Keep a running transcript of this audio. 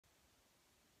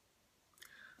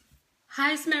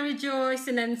Hi, it's Mary Joyce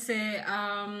and Nancy.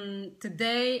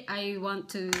 Today I want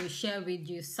to share with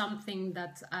you something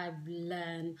that I've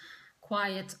learned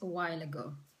quite a while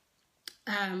ago.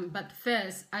 But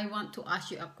first, I want to ask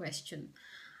you a question.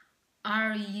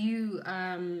 Are you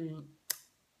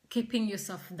keeping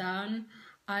yourself down?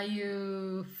 Are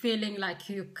you feeling like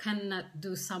you cannot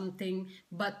do something,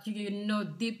 but you know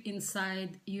deep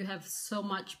inside you have so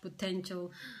much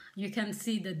potential? You can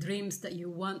see the dreams that you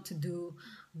want to do,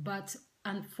 but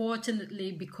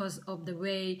unfortunately, because of the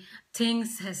way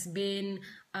things has been,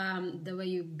 the way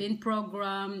you've been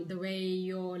programmed, the way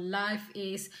your life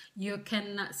is, you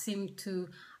cannot seem to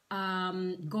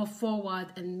go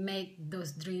forward and make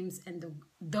those dreams and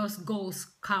those goals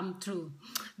come true.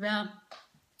 Well,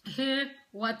 here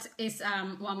what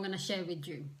I'm gonna share with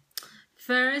you.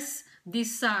 First,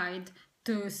 decide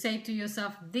to say to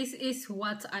yourself, this is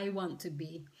what I want to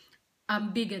be.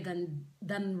 I'm bigger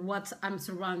than what I'm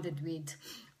surrounded with.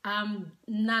 I'm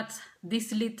not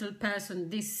this little person,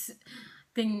 this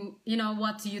thing,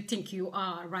 what you think you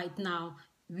are right now.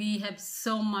 We have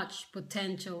so much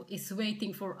potential. It's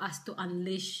waiting for us to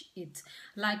unleash it.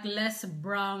 Like Les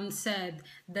Brown said,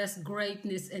 there's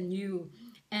greatness in you.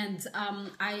 And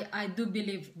I do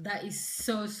believe that is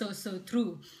so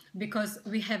true, because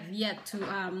we have yet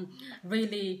to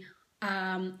really,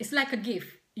 it's like a gift.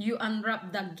 You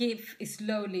unwrap the gift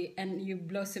slowly and you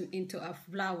blossom into a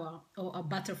flower or a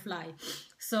butterfly.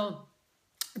 So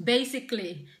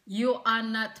basically, you are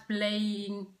not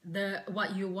playing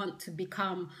what you want to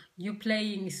become. You're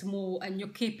playing small and you're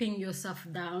keeping yourself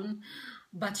down.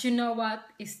 But you know what?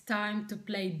 It's time to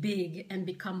play big and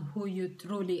become who you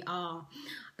truly are.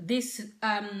 This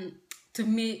to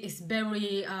me is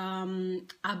very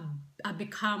I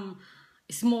become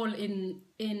small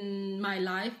in my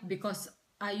life, because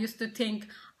I used to think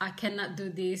I cannot do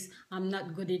this, I'm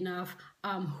not good enough,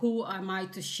 who am I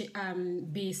to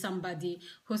be somebody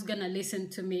who's gonna listen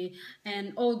to me,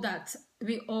 and all that.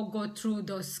 We all go through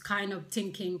those kind of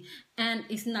thinking, and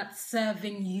it's not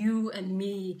serving you and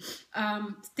me.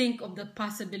 Think of the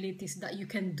possibilities that you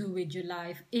can do with your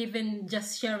life. Even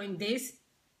just sharing this,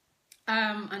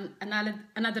 and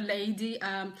another lady,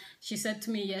 she said to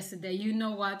me yesterday, you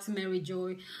know what, Mary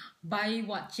Joy, by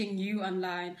watching you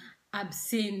online, I've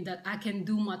seen that I can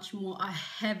do much more. I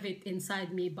have it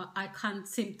inside me, but I can't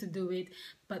seem to do it.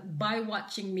 But by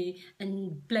watching me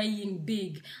and playing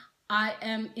big, I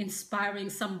am inspiring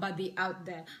somebody out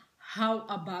there. How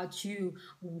about you?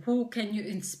 Who can you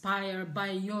inspire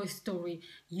by your story?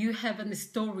 You have a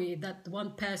story that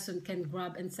one person can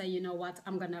grab and say, you know what,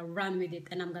 I'm gonna run with it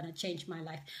and I'm gonna change my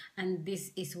life. And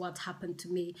this is what happened to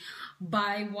me.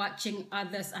 By watching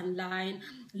others online,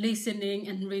 listening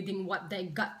and reading what they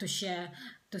got to share,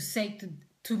 to say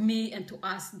to me and to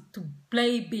us to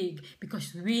play big,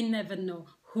 because we never know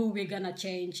who we're gonna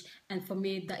change. And for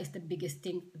me, that is the biggest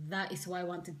thing. That is why I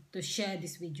wanted to share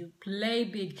this with you. Play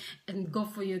big and go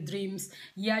for your dreams.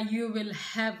 Yeah, you will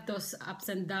have those ups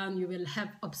and downs, you will have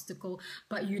obstacles,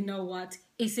 but you know what,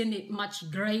 isn't it much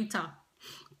greater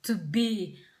to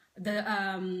be the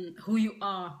who you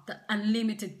are, the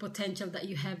unlimited potential that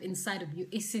you have inside of you?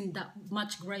 Isn't that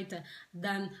much greater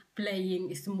than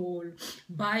playing small?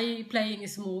 By playing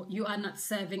small, you are not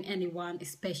serving anyone,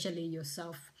 especially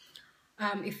yourself.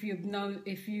 If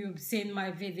you've seen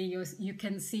my videos, you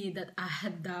can see that I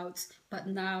had doubts, but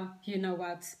now you know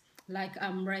what, like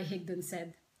Ray Higdon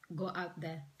said, go out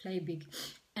there, play big,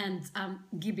 and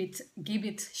give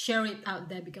it, share it out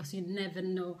there, because you never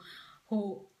know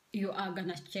who you are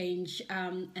gonna change.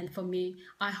 And for me,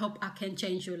 I hope I can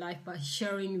change your life by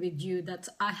sharing with you that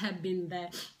I have been there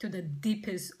to the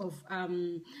deepest of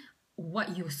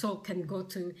what your soul can go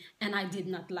to, and I did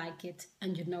not like it.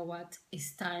 And you know what,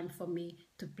 it's time for me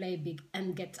to play big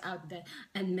and get out there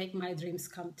and make my dreams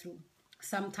come true.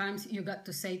 Sometimes you got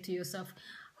to say to yourself,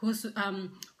 who's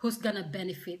gonna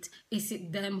benefit? Is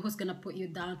it them who's gonna put you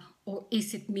down, or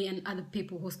is it me and other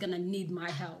people who's gonna need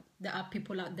my help? There are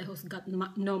people out there who's got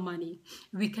no money.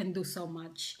 We can do so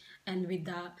much. And with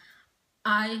that,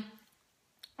 I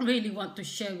really want to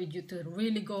share with you to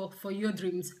really go for your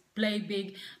dreams, play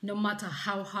big, no matter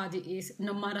how hard it is,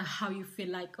 no matter how you feel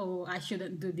like, oh, I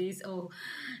shouldn't do this, or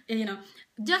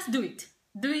just do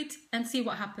it and see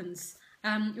what happens.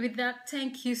 With that,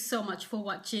 thank you so much for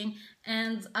watching,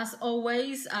 and as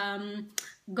always,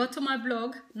 go to my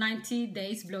blog, 90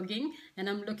 Days Blogging, and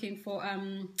I'm looking for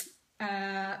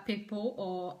people,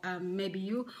 or maybe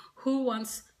you, who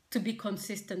wants to be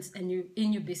consistent in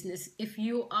your business. If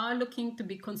you are looking to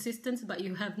be consistent but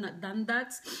you have not done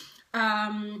that,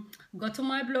 go to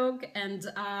my blog and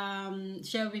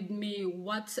share with me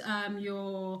what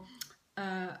your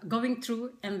going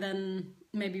through, and then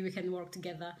maybe we can work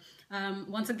together.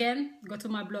 Once again, go to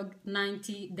my blog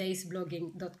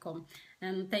 90daysblogging.com,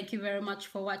 and thank you very much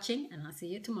for watching, and I'll see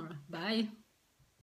you tomorrow. Bye.